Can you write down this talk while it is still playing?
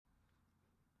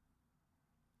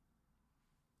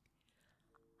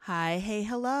Hi, hey,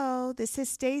 hello. This is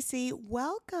Stacy.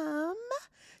 Welcome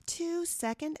to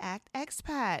Second Act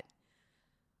Expat.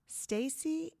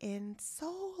 Stacy in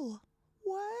Seoul.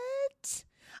 What?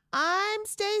 I'm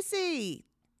Stacy.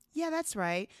 Yeah, that's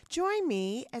right. Join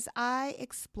me as I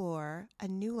explore a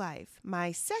new life,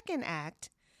 my second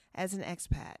act as an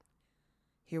expat.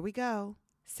 Here we go.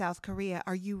 South Korea,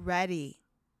 are you ready?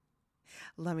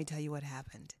 Let me tell you what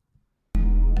happened.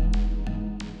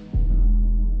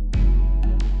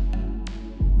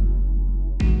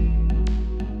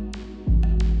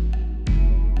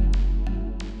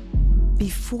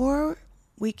 Before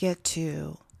we get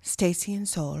to Stacy in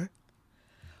Seoul,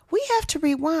 we have to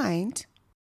rewind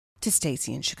to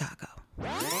Stacy in Chicago.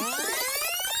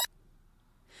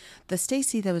 The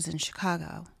Stacy that was in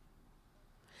Chicago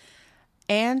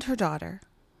and her daughter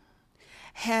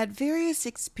had various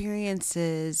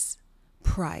experiences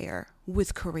prior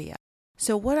with Korea.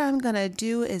 So what I'm going to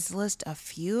do is list a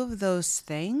few of those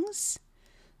things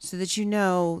so that you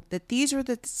know that these are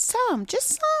some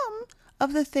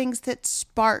of the things that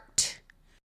sparked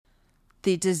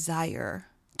the desire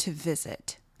to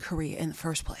visit Korea in the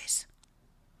first place.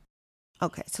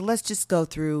 Okay, so let's just go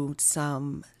through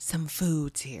some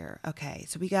foods here. Okay,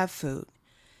 so we got food.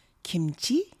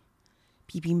 Kimchi,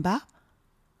 bibimbap,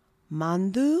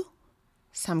 mandu,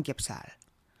 samgyeopsal.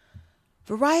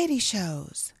 Variety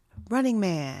shows, Running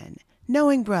Man,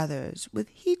 Knowing Brothers with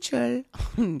Hichul,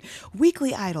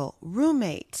 Weekly Idol,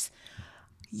 Roommates,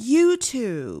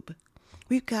 YouTube.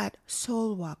 We've got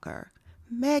Soul Walker,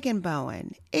 Megan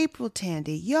Bowen, April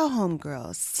Tandy, Yo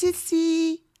Homegirl,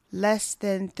 Sissy, Less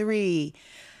Than 3.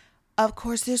 Of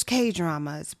course, there's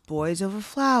K-dramas, Boys Over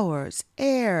Flowers,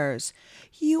 Heirs,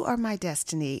 You Are My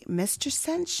Destiny, Mr.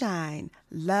 Sunshine,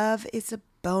 Love is a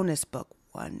Bonus Book,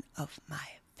 one of my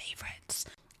favorites.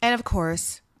 And of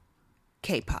course,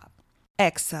 K-pop,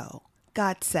 EXO,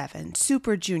 GOT7,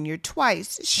 Super Junior,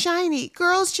 Twice, Shiny,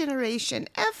 Girls' Generation,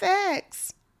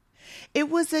 FX. It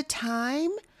was a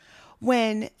time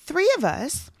when three of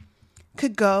us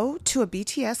could go to a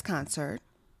BTS concert,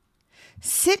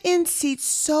 sit in seats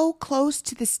so close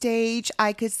to the stage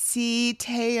I could see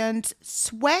Taeyeon's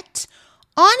sweat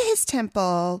on his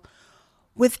temple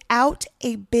without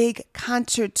a big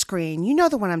concert screen. You know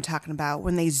the one I'm talking about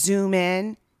when they zoom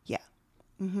in. Yeah.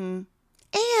 And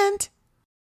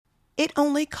it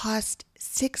only cost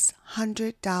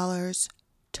 $600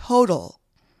 total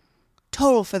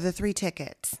for the 3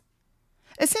 tickets.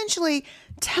 Essentially,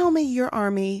 tell me your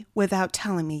army without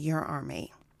telling me your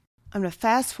army. I'm going to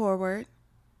fast forward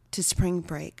to spring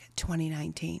break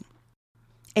 2019.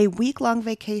 A week-long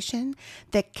vacation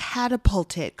that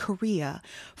catapulted Korea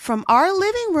from our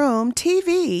living room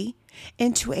TV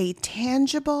into a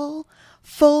tangible,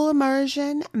 full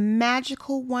immersion,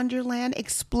 magical wonderland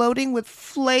exploding with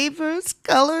flavors,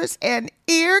 colors, and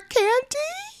ear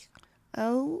candy.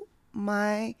 Oh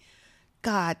my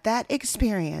God, that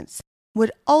experience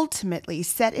would ultimately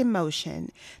set in motion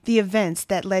the events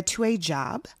that led to a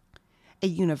job, a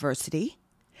university,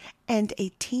 and a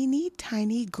teeny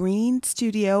tiny green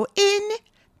studio in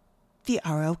the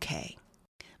ROK.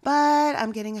 But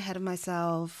I'm getting ahead of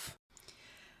myself.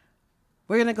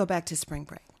 We're going to go back to spring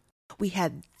break. We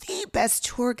had the best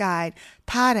tour guide,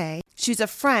 Tare. She's a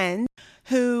friend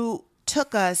who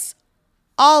took us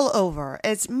all over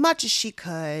as much as she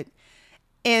could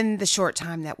in the short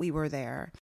time that we were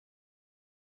there.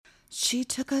 She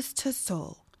took us to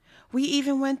Seoul. We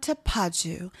even went to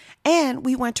Paju, and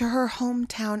we went to her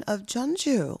hometown of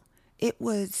Jeonju. It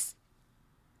was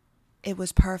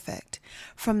perfect.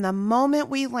 From the moment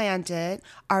we landed,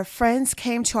 our friends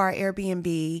came to our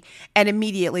Airbnb, and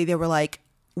immediately they were like,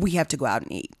 we have to go out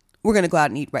and eat. We're going to go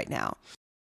out and eat right now.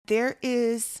 There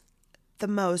is the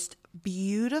most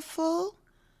beautiful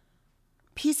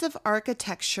piece of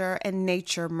architecture and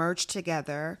nature merged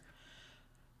together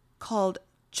called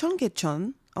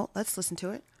Cheonggyecheon. Oh, let's listen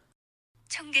to it.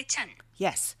 Cheonggyecheon.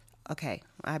 Yes. Okay.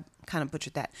 I kind of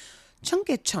butchered that.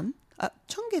 Cheonggyecheon.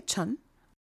 Cheonggyecheon.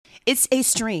 It's a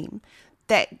stream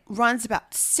that runs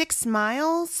about 6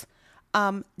 miles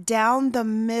down the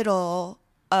middle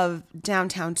of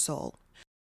downtown Seoul.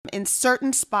 In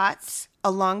certain spots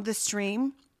along the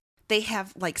stream, they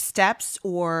have like steps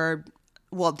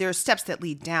there's steps that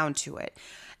lead down to it.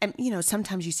 And,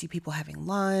 sometimes you see people having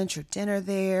lunch or dinner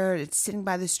there. It's sitting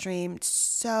by the stream. It's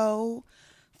so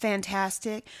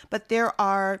fantastic. But there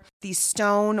are these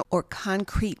stone or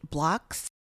concrete blocks,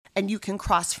 and you can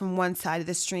cross from one side of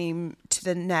the stream to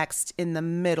the next in the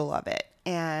middle of it.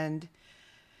 And,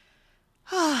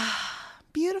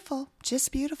 beautiful.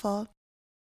 Just beautiful.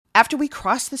 After we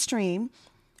crossed the stream,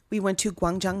 we went to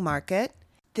Gwangjang Market.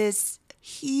 This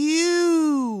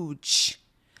huge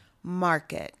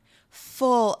market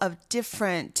full of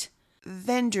different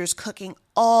vendors cooking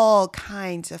all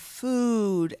kinds of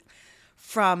food,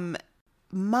 from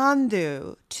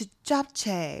mandu to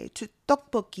japchae to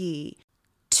tteokbokki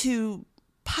to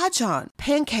pajeon,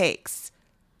 pancakes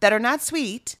that are not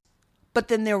sweet, but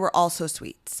then there were also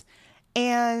sweets,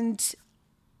 and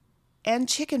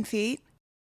chicken feet.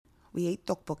 We ate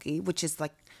tteokbokki, which is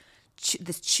like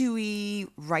this chewy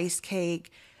rice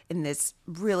cake in this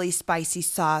really spicy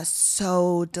sauce.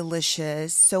 So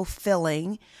delicious, so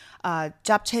filling.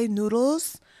 Japchae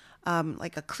noodles,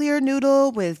 like a clear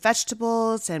noodle with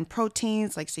vegetables and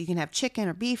proteins, like so you can have chicken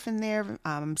or beef in there,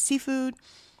 seafood.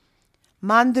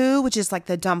 Mandu, which is like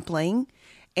the dumpling,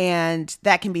 and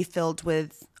that can be filled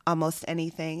with almost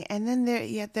anything. And then there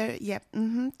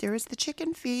is the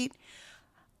chicken feet.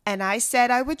 And I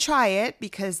said I would try it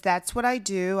because that's what I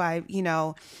do. I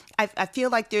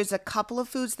feel like there's a couple of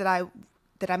foods that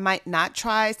I might not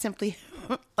try simply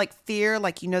like fear.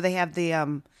 Like, they have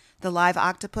the live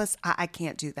octopus. I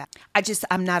can't do that.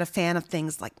 I'm not a fan of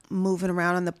things like moving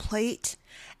around on the plate.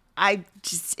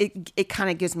 It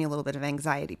kind of gives me a little bit of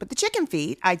anxiety. But the chicken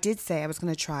feet, I did say I was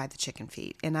going to try the chicken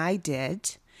feet, and I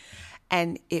did.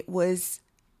 And it was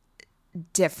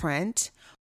different.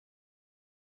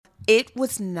 It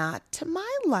was not to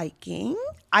my liking.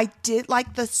 I did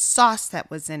like the sauce that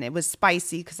was in it. It was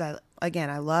spicy because I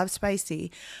love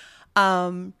spicy.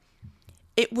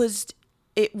 It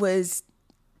was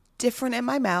different in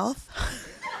my mouth.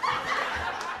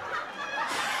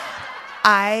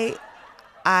 I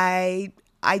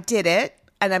did it,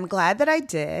 and I'm glad that I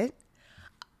did.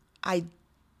 I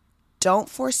don't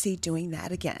foresee doing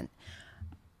that again.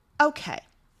 Okay.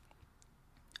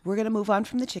 We're going to move on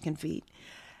from the chicken feet.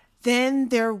 Then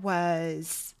there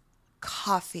was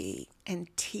coffee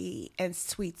and tea and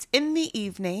sweets in the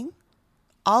evening.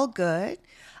 All good.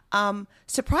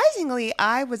 Surprisingly,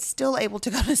 I was still able to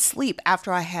go to sleep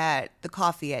after I had the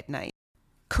coffee at night.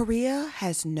 Korea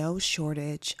has no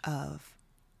shortage of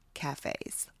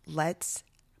cafes. Let's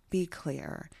be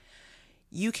clear.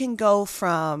 You can go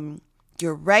from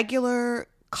your regular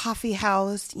coffee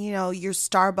house, your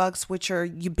Starbucks, which are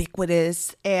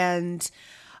ubiquitous, and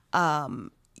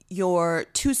your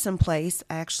twosome place.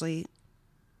 I actually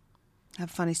have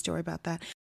a funny story about that.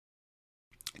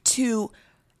 To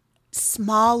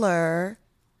smaller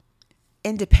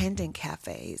independent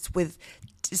cafes with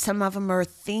some of them are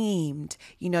themed.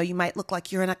 You might look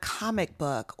like you're in a comic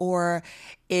book, or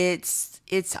it's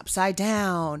upside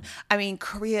down. I mean,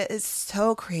 Korea is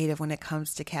so creative when it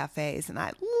comes to cafes, and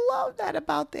I love that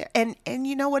about there. And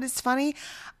you know what is funny?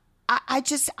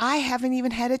 I haven't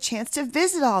even had a chance to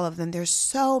visit all of them. There's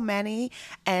so many,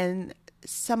 and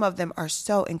some of them are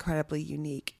so incredibly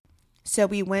unique. So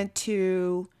we went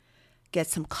to get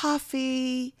some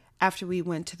coffee after we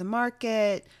went to the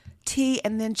market, tea,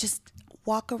 and then just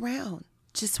walk around.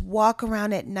 Just walk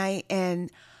around at night.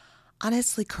 And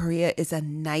honestly, Korea is a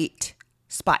night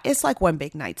spot. It's like one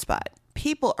big night spot.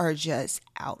 People are just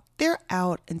out. They're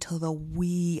out until the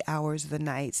wee hours of the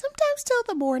night, sometimes till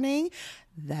the morning.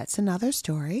 That's another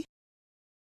story.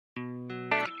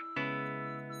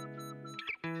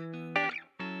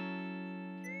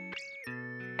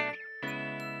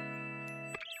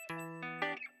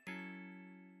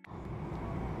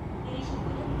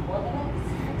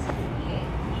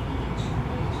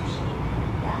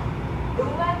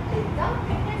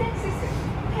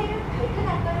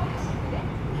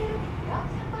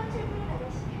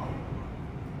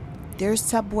 Their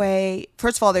subway,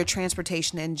 first of all, their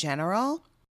transportation in general,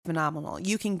 phenomenal.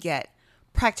 You can get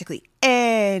practically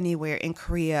anywhere in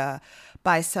Korea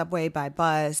by subway, by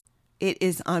bus. It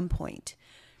is on point.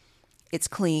 It's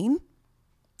clean.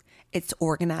 It's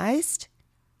organized.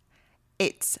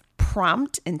 It's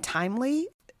prompt and timely.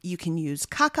 You can use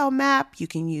Kakao Map. You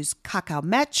can use Kakao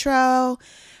Metro,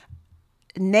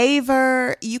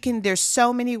 Naver. There's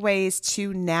so many ways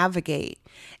to navigate.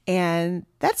 And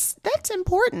that's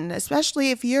important,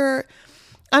 especially if you're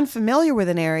unfamiliar with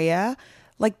an area.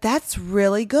 Like, that's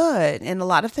really good. And a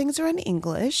lot of things are in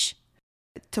English.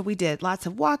 So we did lots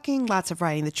of walking, lots of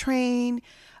riding the train,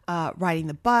 riding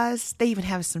the bus. They even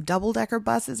have some double-decker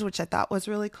buses, which I thought was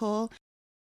really cool.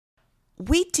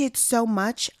 We did so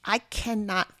much, I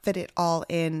cannot fit it all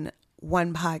in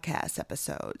one podcast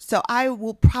episode. So I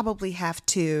will probably have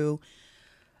to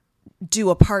do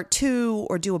a part 2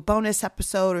 or do a bonus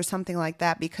episode or something like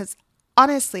that, because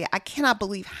honestly, I cannot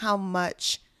believe how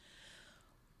much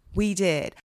we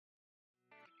did.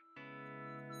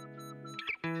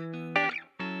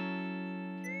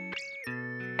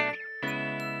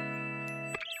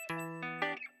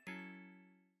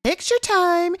 Picture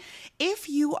time. If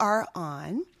you are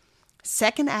on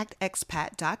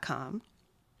secondactexpat.com,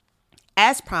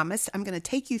 as promised, I'm going to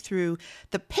take you through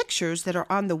the pictures that are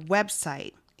on the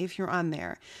website if you're on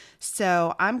there.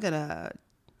 So I'm going to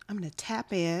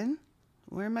tap in.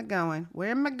 Where am I going?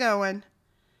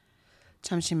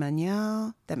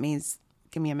 잠시만요. That means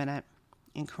give me a minute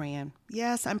in Korean.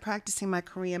 Yes, I'm practicing my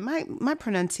Korean. My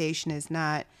pronunciation is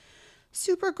not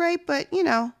super great, but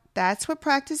that's what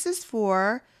practice is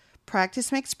for.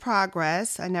 Practice makes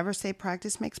progress. I never say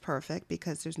practice makes perfect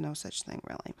because there's no such thing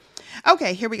really.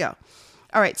 Okay, here we go.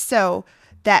 All right, so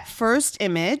that first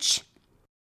image,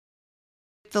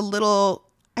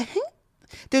 I think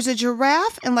there's a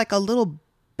giraffe and like a little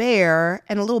bear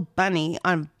and a little bunny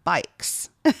on bikes.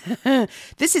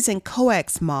 This is in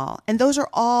Coex Mall, and those are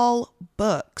all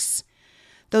books.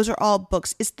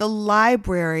 It's the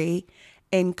library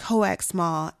in Coex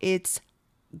Mall. It's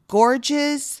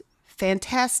gorgeous,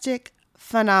 fantastic,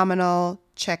 phenomenal.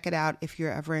 Check it out if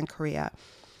you're ever in Korea.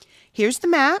 Here's the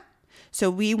map. So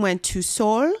we went to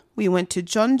Seoul, we went to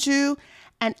Jeonju,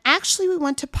 and actually we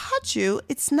went to Paju.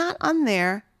 It's not on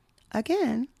there.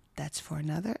 Again, that's for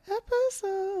another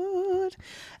episode.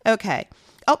 Okay.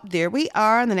 Oh, there we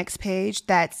are on the next page.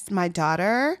 That's my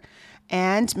daughter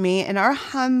and me in our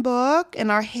hanbok,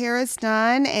 and our hair is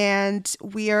done, and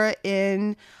we are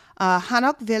in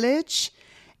Hanok Village,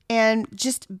 and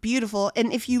just beautiful.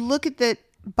 And if you look at the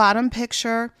bottom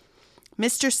picture,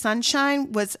 Mr.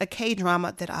 Sunshine was a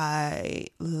K-drama that I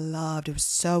loved. It was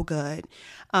so good.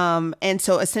 And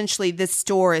so essentially this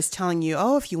store is telling you,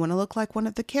 if you want to look like one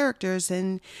of the characters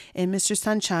in Mr.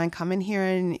 Sunshine, come in here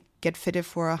and get fitted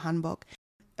for a hanbok.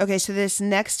 Okay, so this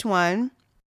next one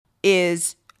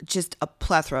is just a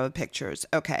plethora of pictures.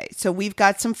 Okay, so we've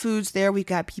got some foods there. We've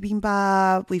got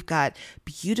bibimbap. We've got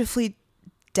beautifully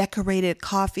decorated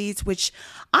coffees, which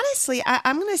honestly,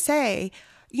 I'm going to say,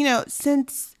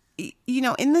 since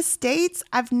in the States,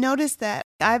 I've noticed that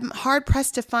I'm hard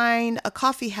pressed to find a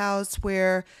coffee house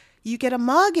where you get a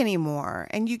mug anymore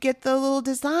and you get the little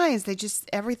designs.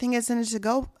 Everything is in a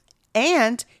to-go.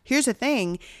 And here's the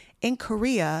thing. In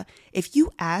Korea, if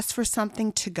you ask for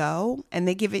something to go and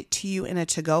they give it to you in a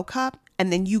to-go cup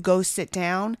and then you go sit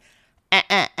down,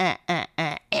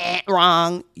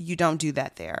 wrong. You don't do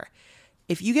that there.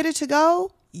 If you get it to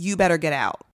go, you better get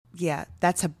out. Yeah,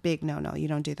 that's a big no-no. You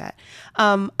don't do that.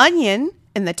 Onion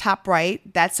in the top right,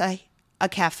 that's a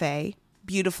cafe.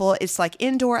 Beautiful. It's like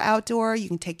indoor, outdoor. You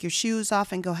can take your shoes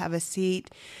off and go have a seat.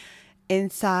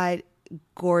 Inside,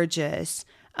 gorgeous.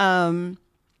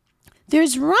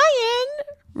 There's Ryan.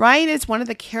 Ryan is one of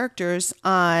the characters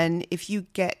on, if you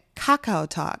get Kakao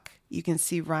Talk, you can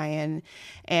see Ryan.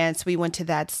 And so we went to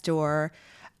that store.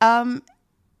 Down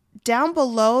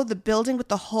below, the building with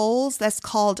the holes, that's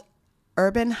called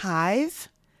Urban Hive.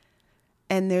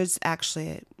 And there's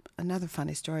actually another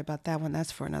funny story about that one.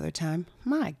 That's for another time.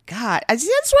 My God. That's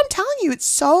what I'm telling you. It's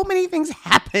so many things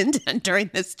happened during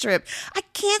this trip. I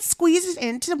can't squeeze it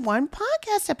into one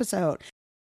podcast episode.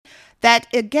 That,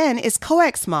 again, is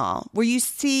Coex Mall, where you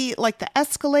see like the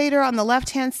escalator on the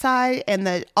left-hand side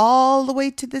and all the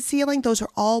way to the ceiling. Those are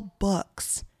all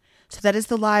books. So that is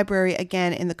the library,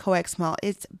 again, in the Coex Mall.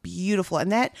 It's beautiful.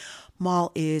 And that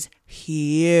mall is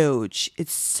huge.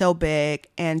 It's so big.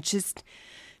 And just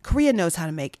Korea knows how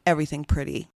to make everything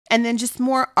pretty. And then just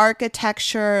more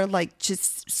architecture, like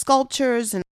just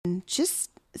sculptures and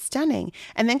just stunning.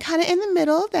 And then kind of in the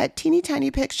middle, that teeny tiny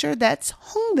picture, that's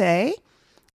Hongdae.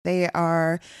 They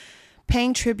are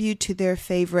paying tribute to their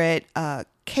favorite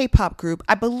K-pop group.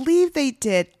 I believe they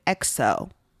did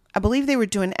EXO. I believe they were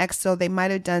doing EXO. They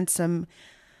might have done some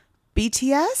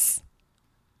BTS.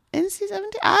 NC17.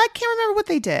 I can't remember what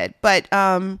they did, but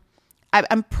I'm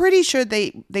pretty sure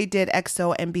they did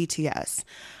EXO and BTS.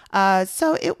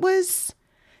 So it was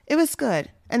good.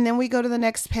 And then we go to the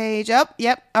next page. Oh,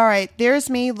 yep. All right. There's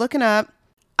me looking up.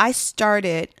 I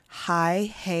started hi,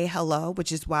 hey, hello,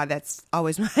 which is why that's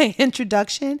always my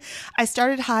introduction. I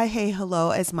started hi, hey,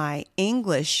 hello as my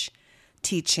English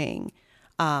teaching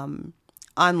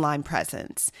online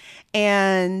presence.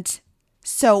 And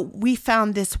so we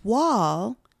found this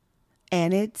wall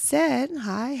and it said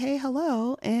hi, hey,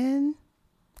 hello in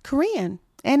Korean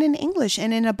and in English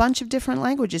and in a bunch of different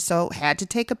languages. So had to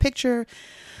take a picture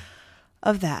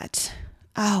of that.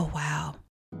 Oh, wow.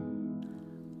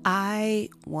 I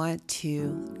want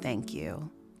to thank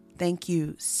you. Thank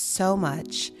you so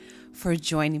much for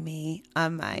joining me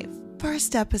on my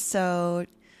first episode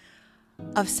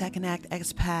of Second Act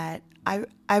Expat.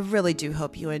 I really do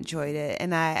hope you enjoyed it,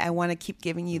 and I want to keep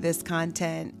giving you this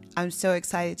content. I'm so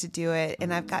excited to do it,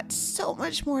 and I've got so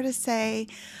much more to say.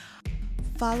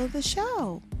 Follow the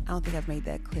show. I don't think I've made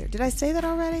that clear. Did I say that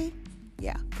already?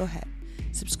 Yeah, go ahead.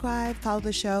 Subscribe, follow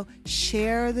the show,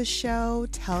 share the show,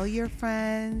 tell your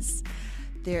friends.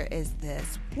 There is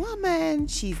this woman.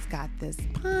 She's got this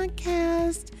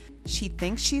podcast. She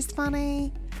thinks she's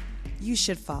funny. You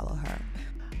should follow her.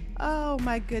 Oh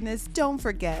my goodness. Don't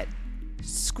forget,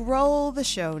 scroll the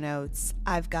show notes.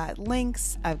 I've got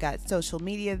links. I've got social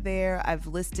media there. I've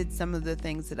listed some of the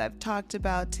things that I've talked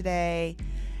about today.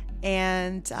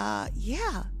 And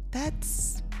yeah,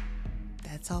 that's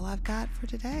all I've got for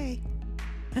today.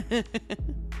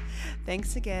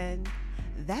 Thanks again.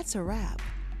 That's a wrap.